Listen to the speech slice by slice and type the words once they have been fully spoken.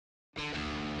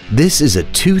This is a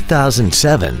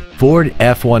 2007 Ford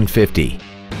F-150.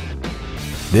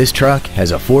 This truck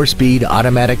has a 4-speed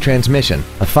automatic transmission,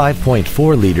 a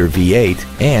 5.4-liter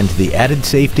V8, and the added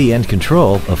safety and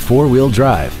control of 4-wheel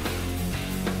drive.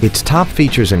 Its top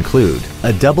features include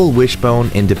a double wishbone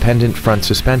independent front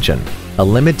suspension, a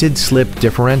limited slip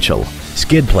differential,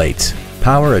 skid plates,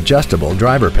 power adjustable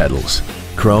driver pedals,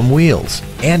 chrome wheels,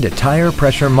 and a tire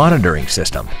pressure monitoring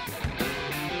system.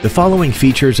 The following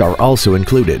features are also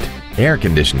included: air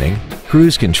conditioning,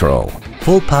 cruise control,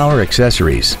 full power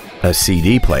accessories, a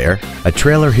CD player, a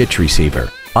trailer hitch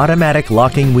receiver, automatic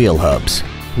locking wheel hubs,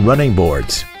 running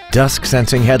boards, dusk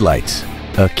sensing headlights,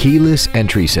 a keyless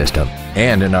entry system,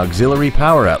 and an auxiliary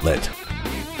power outlet.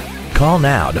 Call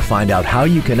now to find out how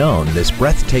you can own this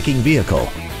breathtaking vehicle.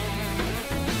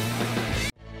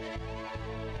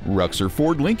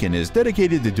 RuxerFord-Lincoln is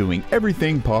dedicated to doing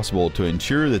everything possible to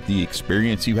ensure that the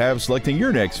experience you have selecting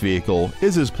your next vehicle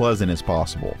is as pleasant as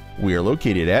possible. We are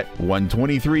located at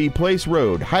 123 Place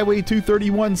Road, Highway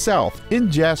 231 South in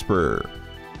Jasper.